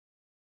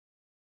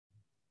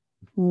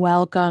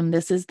Welcome.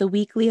 This is the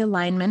weekly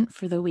alignment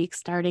for the week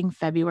starting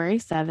February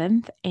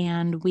 7th,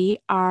 and we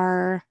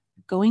are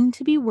going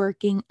to be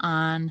working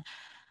on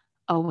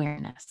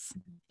awareness.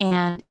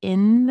 And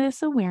in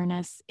this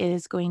awareness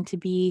is going to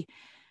be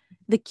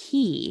the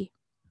key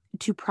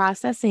to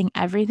processing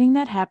everything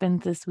that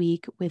happens this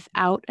week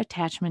without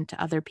attachment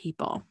to other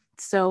people.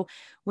 So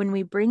when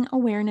we bring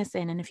awareness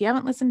in, and if you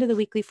haven't listened to the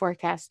weekly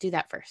forecast, do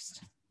that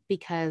first,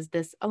 because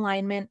this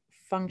alignment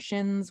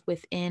functions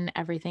within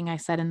everything I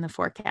said in the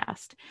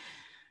forecast.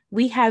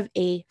 We have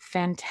a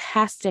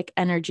fantastic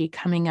energy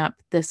coming up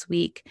this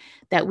week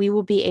that we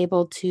will be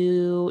able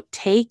to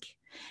take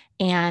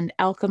and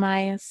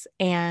alchemize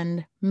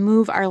and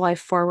move our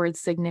life forward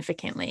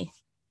significantly.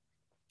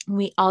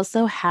 We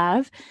also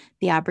have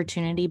the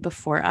opportunity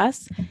before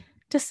us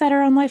to set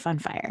our own life on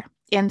fire.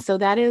 And so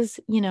that is,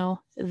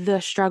 the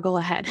struggle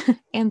ahead.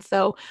 And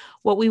so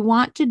what we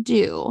want to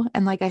do,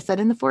 and like I said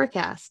in the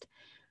forecast,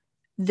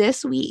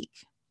 this week,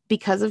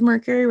 because of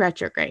Mercury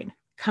retrograde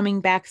coming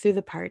back through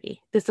the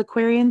party, this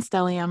Aquarian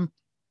stellium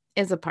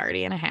is a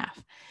party and a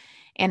half.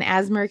 And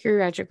as Mercury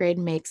retrograde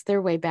makes their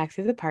way back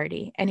through the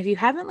party, and if you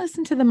haven't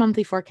listened to the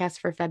monthly forecast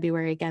for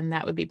February, again,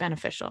 that would be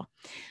beneficial.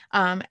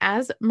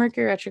 As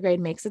Mercury retrograde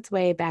makes its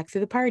way back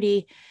through the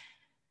party,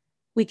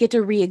 we get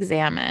to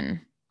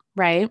re-examine,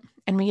 right?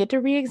 And we get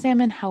to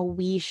re-examine how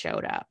we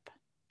showed up.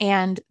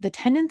 And the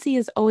tendency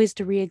is always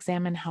to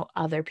re-examine how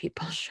other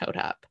people showed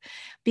up,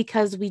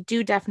 because we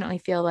do definitely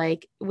feel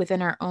like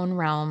within our own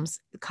realms,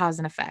 cause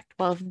and effect.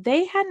 Well, if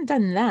they hadn't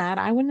done that,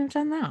 I wouldn't have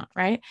done that,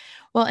 right?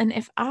 Well, and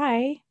if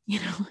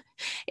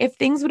if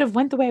things would have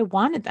went the way I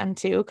wanted them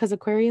to, because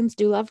Aquarians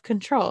do love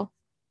control,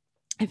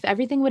 if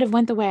everything would have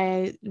went the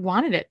way I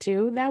wanted it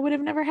to, that would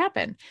have never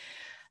happened.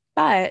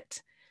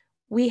 But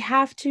we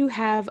have to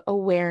have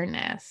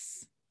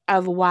awareness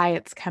of why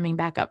it's coming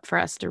back up for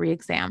us to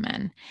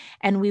re-examine.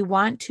 And we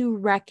want to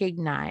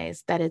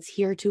recognize that it's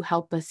here to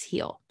help us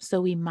heal.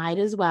 So we might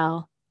as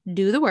well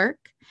do the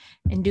work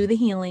and do the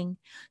healing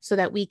so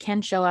that we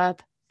can show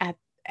up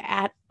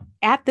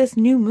at this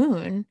new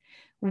moon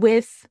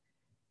with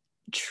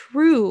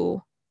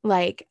true,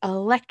 like,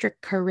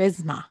 electric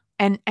charisma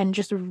and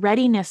just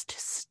readiness to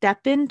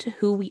step into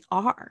who we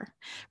are,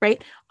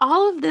 right?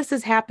 All of this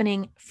is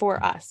happening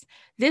for us.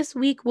 This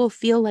week will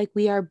feel like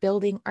we are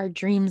building our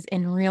dreams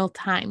in real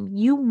time.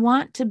 You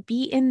want to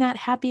be in that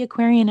happy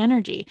Aquarian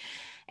energy.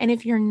 And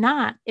if you're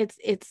not,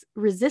 it's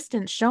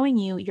resistance showing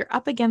you you're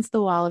up against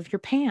the wall of your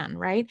pan,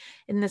 right?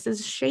 And this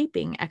is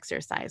shaping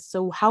exercise.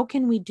 So how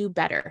can we do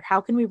better?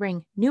 How can we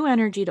bring new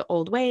energy to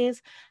old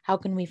ways? How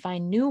can we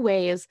find new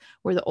ways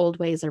where the old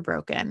ways are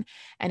broken?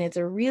 And it's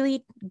a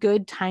really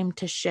good time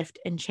to shift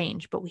and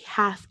change, but we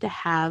have to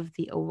have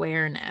the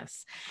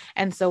awareness.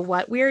 And so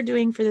what we are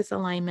doing for this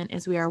alignment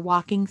is we are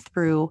walking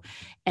through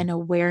an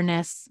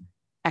awareness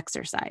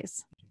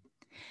exercise.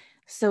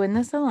 So in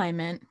this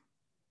alignment,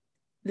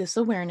 this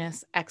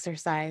awareness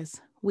exercise,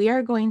 we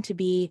are going to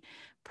be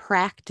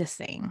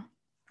practicing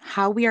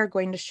how we are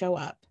going to show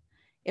up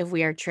if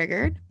we are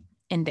triggered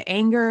into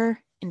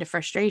anger, into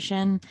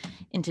frustration,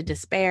 into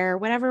despair,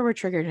 whatever we're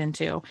triggered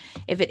into.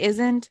 If it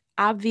isn't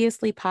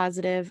obviously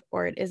positive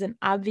or it isn't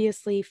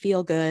obviously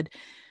feel good,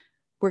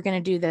 we're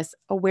going to do this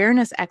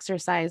awareness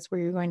exercise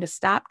where you're going to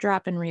stop,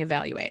 drop, and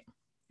reevaluate.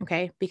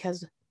 Okay.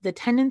 Because the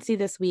tendency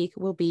this week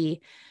will be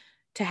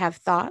to have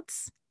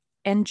thoughts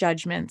and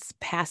judgments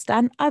passed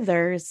on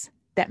others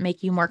that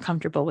make you more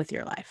comfortable with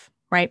your life,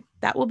 right?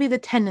 That will be the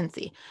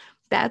tendency.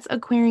 That's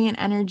Aquarian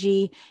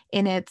energy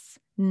in its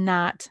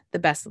not the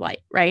best light,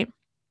 right?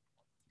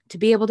 To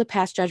be able to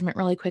pass judgment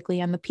really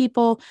quickly on the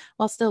people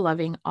while still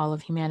loving all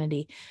of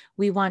humanity.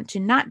 We want to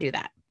not do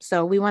that.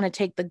 So we want to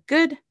take the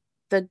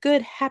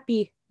good,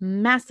 happy,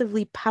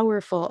 massively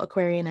powerful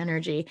Aquarian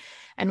energy,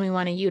 and we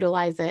want to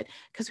utilize it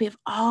because we have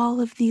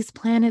all of these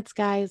planets,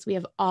 guys. We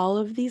have all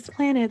of these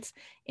planets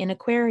in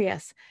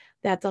Aquarius.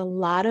 That's a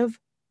lot of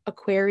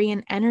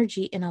Aquarian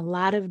energy in a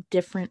lot of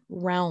different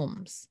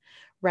realms,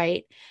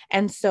 right?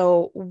 And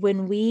so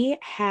when we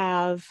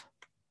have,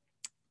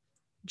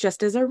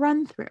 just as a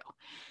run through,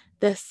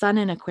 the sun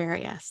in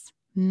Aquarius,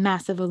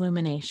 massive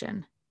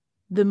illumination.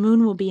 The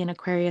moon will be in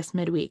Aquarius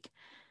midweek.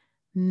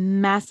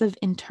 Massive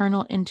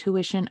internal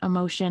intuition,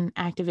 emotion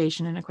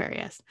activation in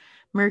Aquarius.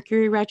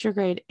 Mercury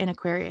retrograde in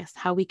Aquarius,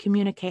 how we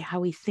communicate, how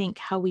we think,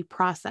 how we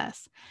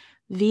process.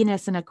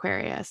 Venus in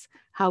Aquarius,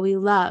 how we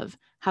love,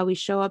 how we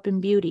show up in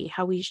beauty,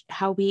 how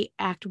we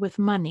act with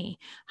money,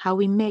 how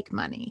we make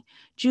money.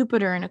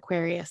 Jupiter in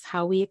Aquarius,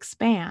 how we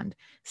expand.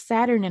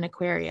 Saturn in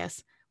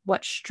Aquarius,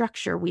 what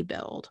structure we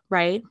build,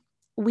 right?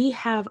 We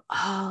have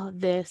all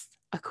this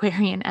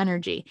Aquarian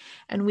energy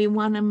and we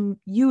want to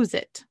use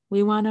it.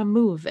 We want to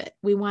move it.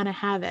 We want to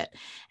have it.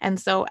 And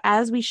so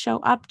as we show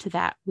up to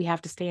that, we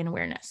have to stay in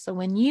awareness. So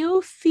when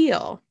you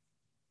feel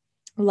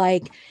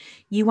like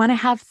you want to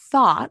have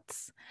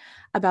thoughts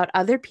about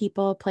other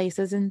people,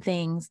 places, and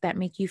things that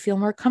make you feel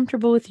more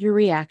comfortable with your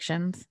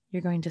reactions,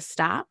 you're going to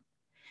stop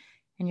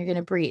and you're going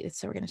to breathe.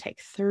 So we're going to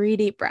take 3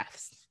 deep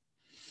breaths.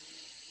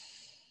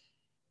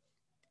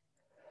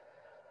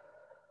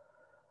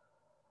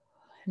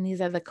 And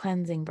these are the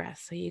cleansing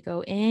breaths. So you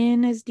go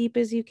in as deep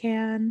as you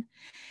can,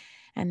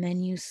 and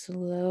then you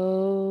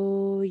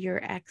slow your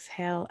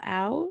exhale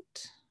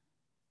out.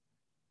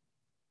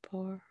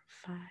 4,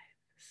 5,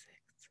 6,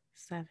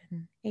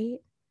 7, 8.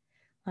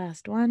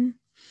 Last one.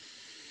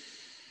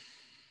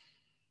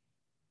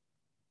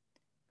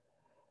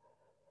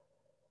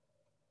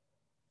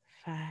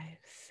 5,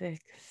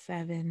 6,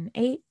 7,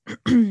 8.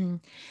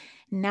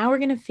 Now we're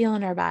going to feel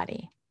in our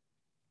body.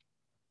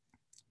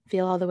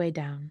 Feel all the way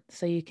down.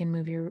 So you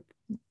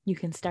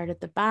can start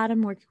at the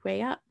bottom, work your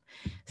way up.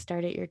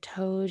 Start at your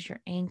toes, your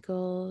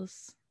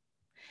ankles,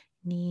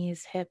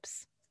 knees,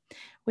 hips.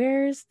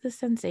 Where's the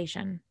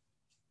sensation?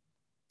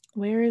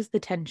 Where is the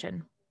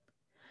tension?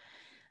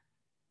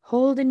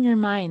 Hold in your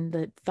mind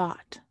the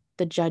thought,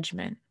 the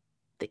judgment,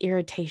 the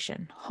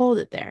irritation. Hold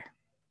it there.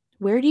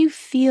 Where do you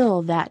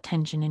feel that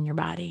tension in your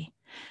body?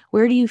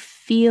 Where do you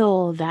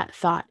feel that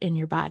thought in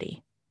your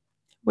body?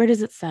 Where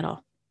does it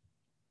settle?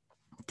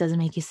 Does it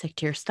make you sick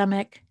to your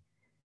stomach?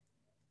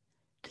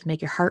 Does it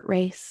make your heart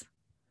race?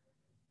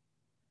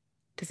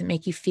 Does it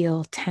make you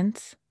feel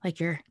tense, like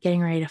you're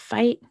getting ready to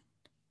fight?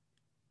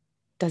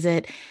 Does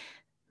it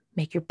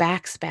make your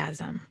back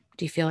spasm?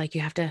 Do you feel like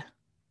you have to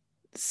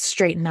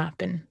straighten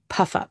up and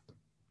puff up?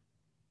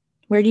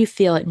 Where do you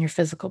feel it in your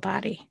physical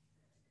body?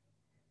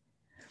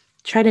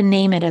 Try to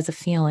name it as a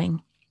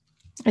feeling.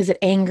 Is it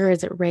anger?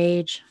 Is it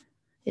rage?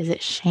 Is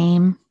it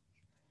shame?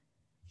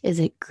 Is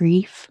it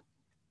grief?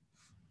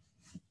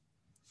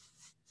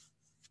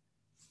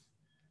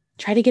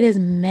 Try to get as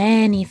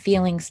many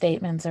feeling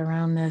statements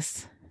around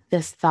this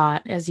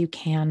thought as you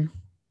can.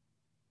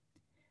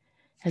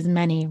 As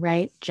many,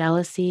 right?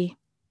 Jealousy,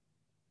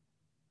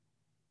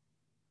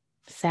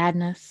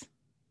 sadness,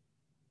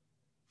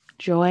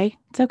 joy.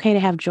 It's okay to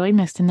have joy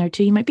mixed in there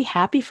too. You might be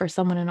happy for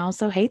someone and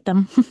also hate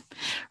them,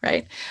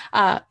 right?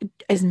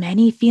 As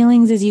many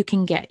feelings as you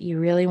can get. You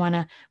really want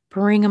to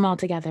bring them all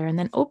together, and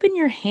then open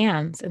your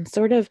hands and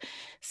sort of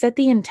set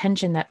the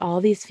intention that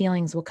all these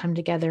feelings will come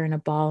together in a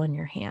ball in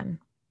your hand.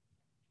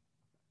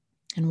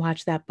 And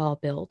watch that ball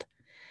build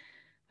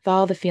with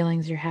all the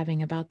feelings you're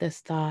having about this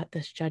thought,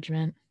 this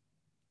judgment,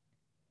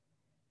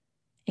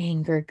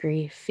 anger,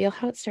 grief. Feel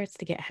how it starts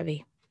to get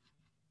heavy.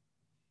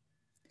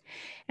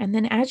 And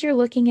then as you're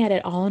looking at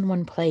it all in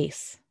one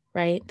place,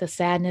 right? The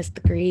sadness,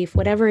 the grief,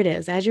 whatever it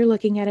is, as you're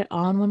looking at it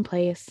all in one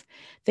place,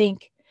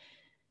 think,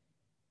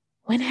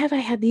 when have I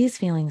had these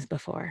feelings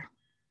before?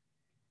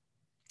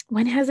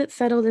 When has it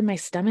settled in my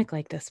stomach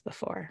like this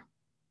before?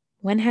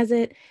 When has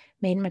it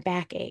made my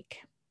back ache?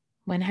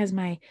 When has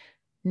my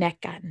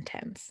neck gotten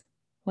tense?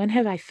 When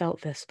have I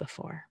felt this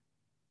before?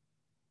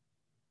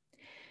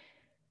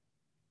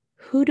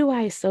 Who do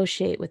I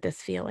associate with this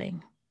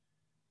feeling?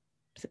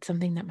 Is it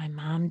something that my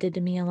mom did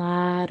to me a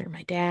lot, or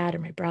my dad, or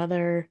my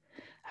brother,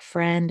 a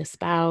friend, a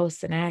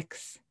spouse, an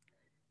ex,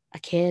 a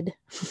kid?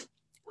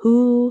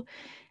 Who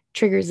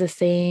triggers the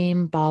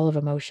same ball of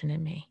emotion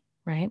in me,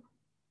 right?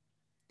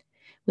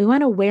 We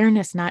want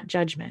awareness, not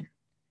judgment.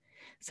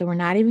 So we're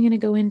not even going to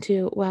go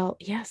into, well,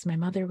 yes, my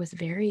mother was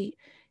very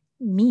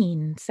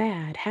mean,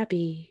 sad,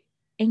 happy,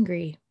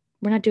 angry.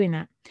 We're not doing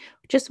that.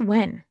 Just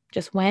when,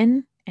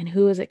 and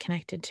who is it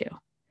connected to,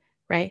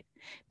 right?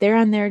 They're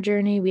on their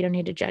journey. We don't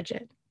need to judge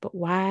it. But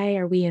why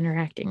are we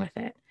interacting with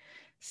it?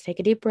 Let's take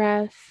a deep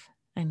breath.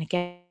 And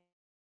again,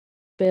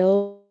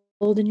 build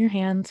in your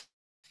hands.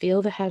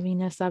 Feel the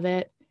heaviness of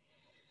it.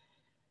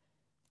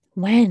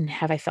 When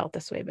have I felt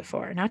this way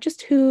before? Not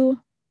just who.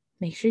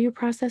 Make sure you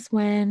process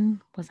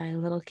when. Was I a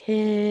little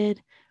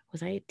kid?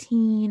 Was I a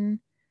teen?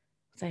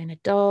 Was I an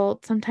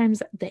adult?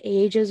 Sometimes the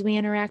ages we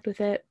interact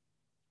with it,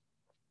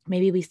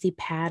 maybe we see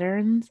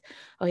patterns.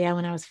 Oh yeah,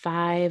 when I was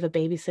 5, a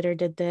babysitter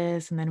did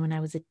this. And then when I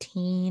was a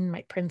teen,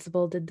 my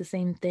principal did the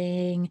same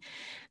thing.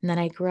 And then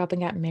I grew up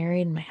and got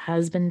married and my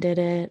husband did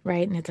it,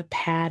 right? And it's a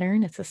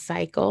pattern, it's a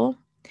cycle.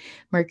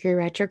 Mercury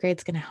retrograde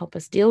is going to help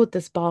us deal with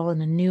this ball in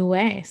a new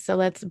way. So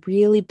let's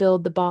really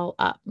build the ball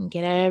up and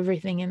get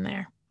everything in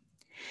there.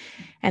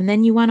 And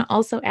then you want to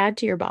also add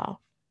to your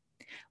ball.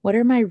 What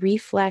are my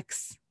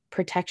reflex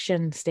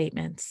protection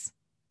statements?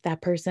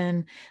 That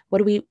person,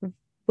 what are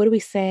we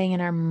saying in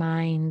our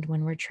mind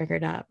when we're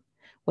triggered up?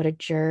 What a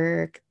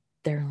jerk,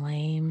 they're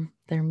lame,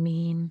 they're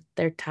mean,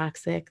 they're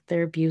toxic,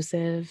 they're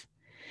abusive.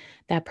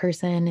 That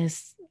person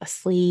is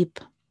asleep.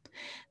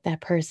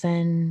 That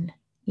person,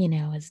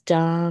 is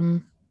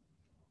dumb.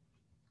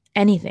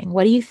 Anything.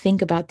 What do you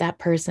think about that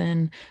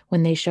person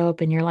when they show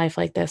up in your life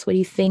like this? What do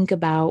you think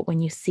about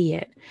when you see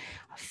it?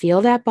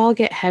 Feel that ball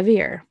get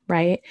heavier,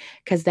 right?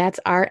 Because that's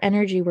our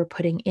energy we're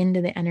putting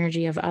into the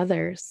energy of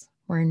others.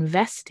 We're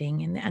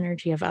investing in the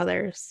energy of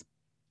others.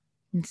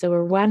 And so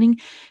we're wanting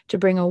to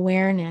bring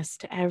awareness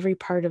to every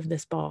part of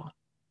this ball.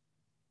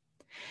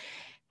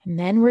 And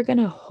then we're going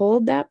to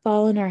hold that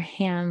ball in our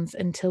hands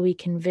until we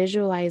can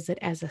visualize it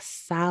as a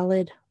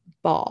solid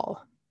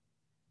ball.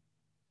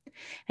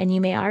 And you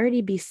may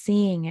already be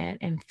seeing it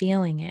and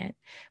feeling it.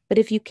 But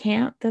if you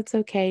can't, that's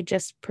okay.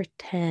 Just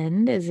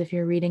pretend as if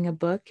you're reading a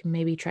book and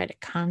maybe try to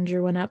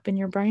conjure one up in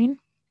your brain.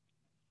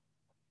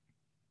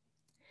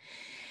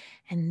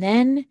 And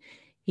then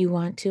you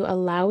want to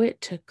allow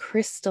it to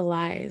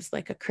crystallize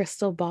like a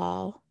crystal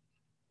ball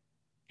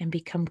and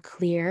become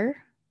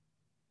clear.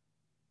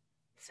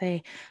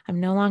 Say,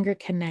 I'm no longer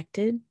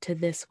connected to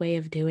this way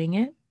of doing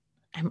it.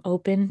 I'm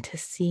open to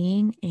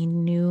seeing a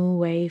new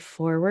way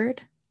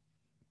forward.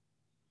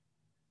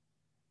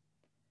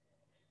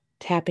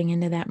 Tapping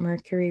into that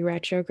Mercury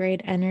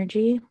retrograde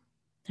energy.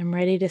 I'm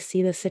ready to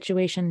see the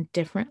situation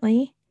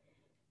differently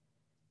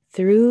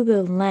through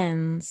the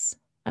lens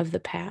of the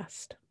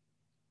past.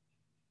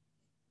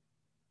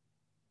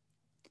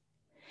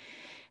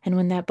 And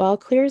when that ball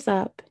clears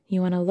up,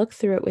 you want to look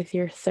through it with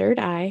your third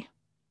eye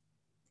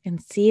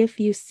and see if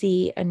you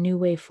see a new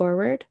way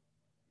forward.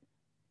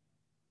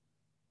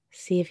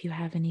 See if you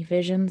have any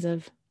visions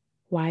of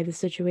why the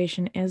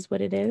situation is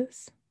what it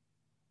is.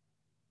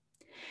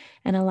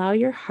 And allow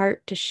your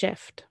heart to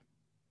shift.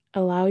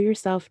 Allow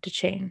yourself to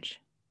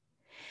change.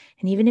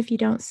 And even if you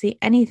don't see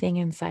anything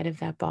inside of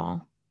that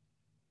ball,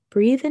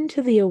 breathe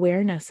into the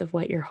awareness of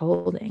what you're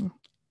holding.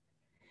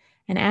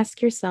 And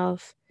ask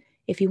yourself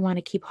if you want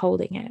to keep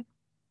holding it,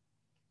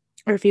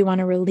 or if you want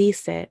to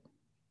release it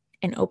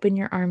and open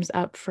your arms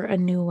up for a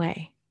new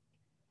way.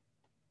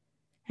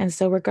 And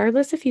so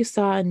regardless if you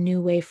saw a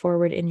new way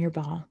forward in your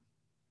ball,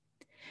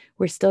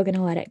 we're still going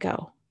to let it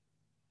go.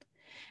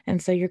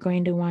 And so you're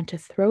going to want to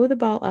throw the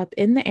ball up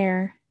in the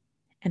air,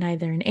 and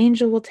either an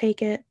angel will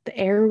take it, the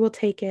air will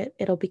take it,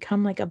 it'll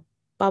become like a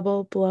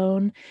bubble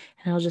blown,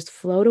 and it'll just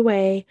float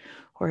away,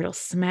 or it'll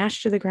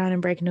smash to the ground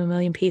and break into a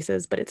million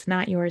pieces, but it's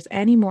not yours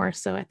anymore.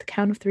 So at the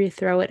count of 3,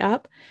 throw it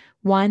up.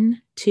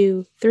 1,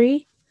 2,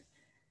 3.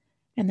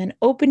 And then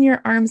open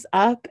your arms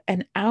up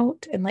and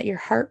out and let your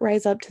heart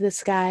rise up to the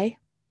sky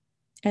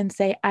and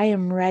say, I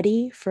am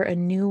ready for a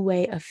new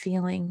way of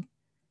feeling.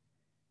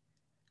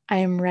 I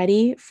am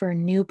ready for a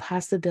new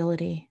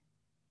possibility.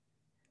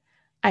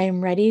 I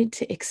am ready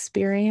to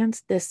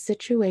experience this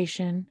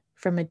situation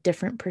from a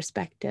different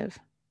perspective.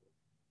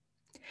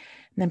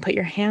 And then put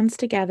your hands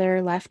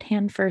together, left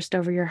hand first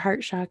over your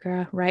heart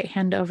chakra, right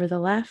hand over the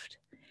left.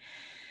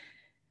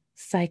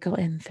 Cycle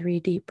in 3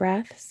 deep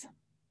breaths.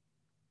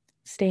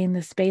 Stay in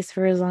this space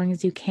for as long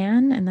as you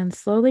can, and then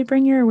slowly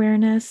bring your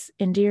awareness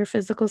into your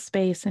physical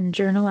space and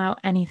journal out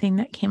anything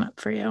that came up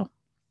for you.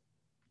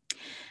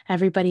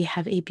 Everybody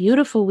have a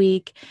beautiful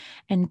week,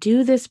 and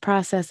do this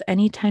process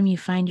anytime you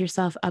find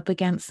yourself up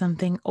against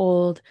something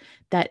old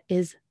that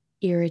is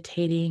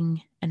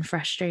irritating and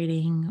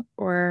frustrating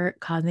or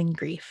causing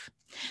grief.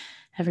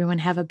 Everyone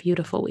have a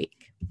beautiful week.